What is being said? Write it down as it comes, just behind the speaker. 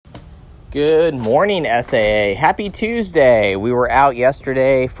Good morning, SAA. Happy Tuesday. We were out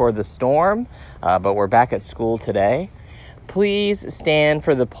yesterday for the storm, but we're back at school today. Please stand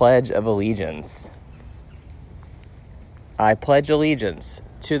for the Pledge of Allegiance. I pledge allegiance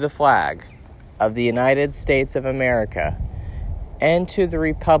to the flag of the United States of America and to the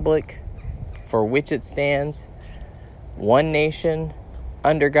republic for which it stands, one nation,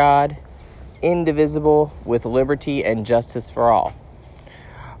 under God, indivisible, with liberty and justice for all.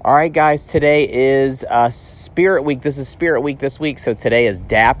 All right, guys, today is Spirit Week. This is Spirit Week this week, so today is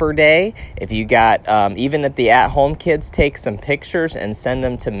Dapper Day. If you got, even at the at-home kids, take some pictures and send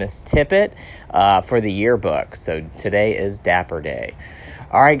them to Miss Tippett for the yearbook. So today is Dapper Day.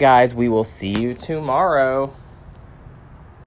 All right, guys, we will see you tomorrow.